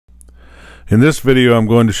In this video, I'm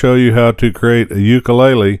going to show you how to create a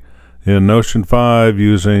ukulele in Notion 5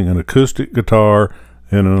 using an acoustic guitar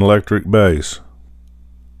and an electric bass.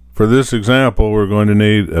 For this example, we're going to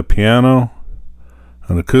need a piano,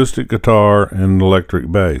 an acoustic guitar, and an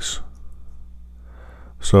electric bass.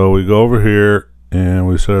 So we go over here and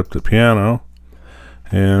we set up the piano,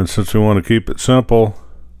 and since we want to keep it simple,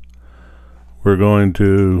 we're going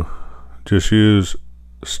to just use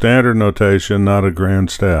standard notation, not a grand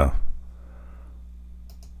staff.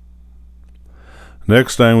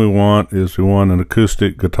 Next thing we want is an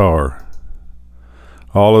acoustic guitar.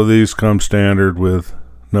 All of these come standard with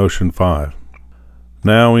Notion 5.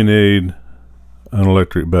 Now we need an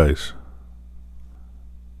electric bass.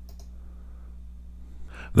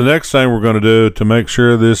 The next thing we're going to do to make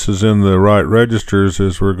sure this is in the right registers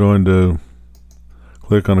is we're going to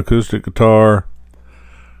click on acoustic guitar.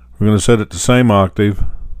 We're going to set it to same octave,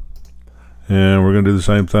 and we're going to do the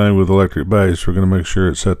same thing with electric bass. We're going to make sure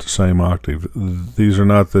it's set to same octave. These are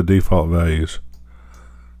not the default values.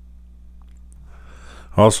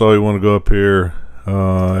 Also, you want to go up here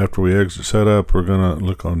after we exit setup. We're going to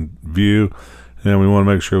look on view, and we want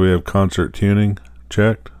to make sure we have concert tuning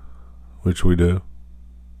checked, which we do.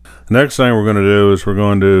 The next thing we're going to do is we're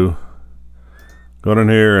going to go in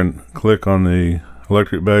here and click on the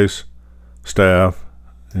electric bass staff,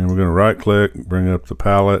 and we're going to right click, bring up the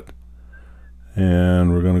palette,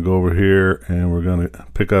 and we're going to go over here and we're going to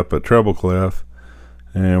pick up a treble clef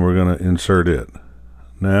and we're going to insert it.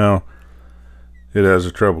 Now it has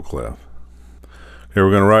a treble clef. Okay, we're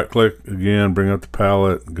going to right click again, bring up the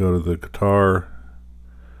palette, go to the guitar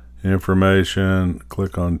information,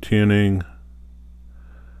 click on tuning,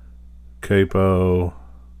 capo,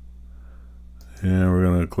 and we're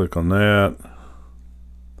going to click on that,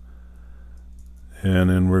 and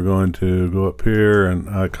then we're going to go up here, and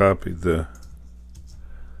I copied the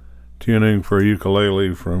tuning for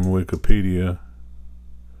ukulele from Wikipedia.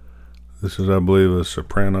 This is, I believe, a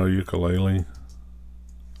soprano ukulele.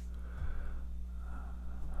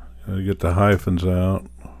 Gotta get the hyphens out.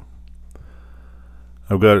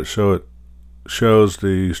 I've got it so it shows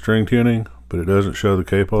the string tuning, but it doesn't show the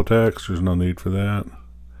capo text. There's no need for that.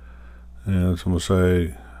 And so I'm going to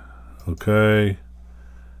say OK,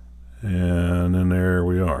 and then there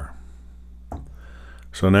we are.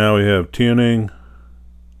 So now we have tuning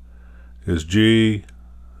is G,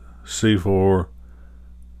 C4,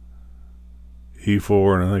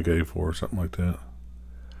 E4, and I think A4, something like that.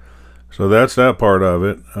 So that's that part of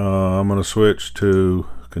it. I'm going to switch to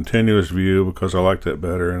continuous view because I like that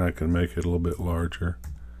better, and I can make it a little bit larger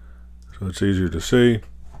so it's easier to see.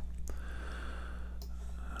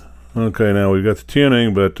 Okay, now we've got the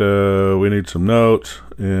tuning, but we need some notes,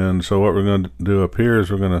 and so what we're going to do up here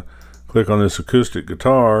is we're going to click on this acoustic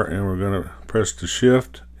guitar, and we're going to press the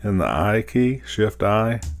shift and the I key, shift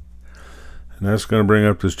I, and that's going to bring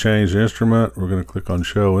up this change instrument. We're going to click on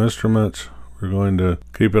show instruments. We're going to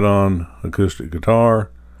keep it on acoustic guitar.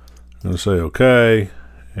 I'm going to say OK,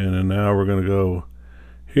 and then now we're going to go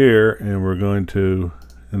here and we're going to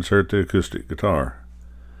insert the acoustic guitar.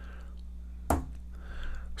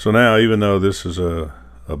 So now, even though this is a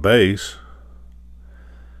bass,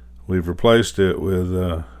 we've replaced it with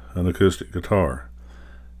an acoustic guitar.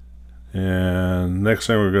 And next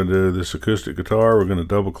thing we're going to do, this acoustic guitar, we're going to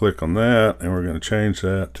double click on that, and we're going to change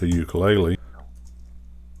that to ukulele.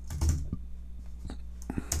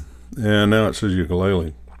 And now it says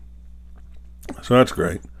ukulele. So that's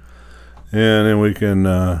great. And then we can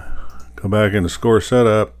go back into score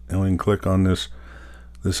setup, and we can click on this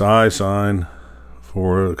I sign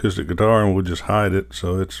for acoustic guitar, and we'll just hide it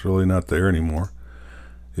so it's really not there anymore.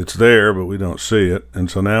 It's there, but we don't see it.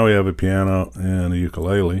 And so now we have a piano and a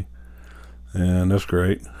ukulele, and that's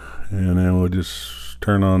great. And then we'll just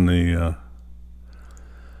turn on the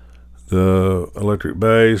electric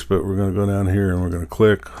bass, but we're going to go down here and we're going to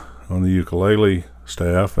click on the ukulele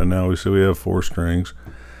staff, and now we see we have 4 strings.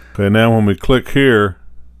 Okay, now when we click here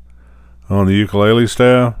on the ukulele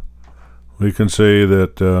staff, we can see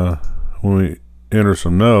that when we enter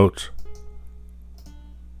some notes,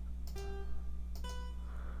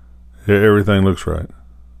 everything looks right.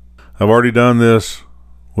 I've already done this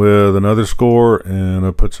with another score, and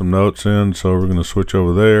I put some notes in, so we're going to switch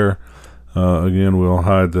over there. Again, we'll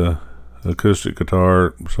hide the acoustic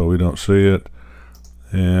guitar so we don't see it,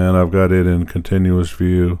 and I've got it in continuous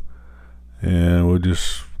view, and we'll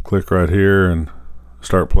just click right here and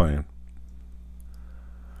start playing.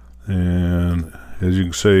 And as you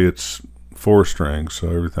can see, it's 4 strings, so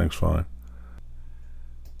everything's fine.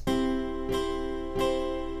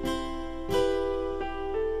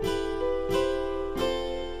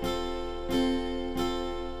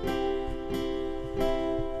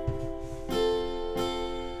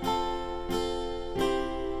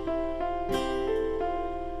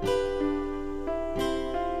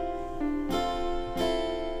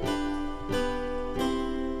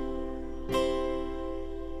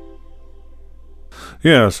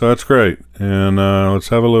 Yeah, so that's great. And let's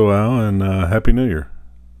have a luau and Happy New Year.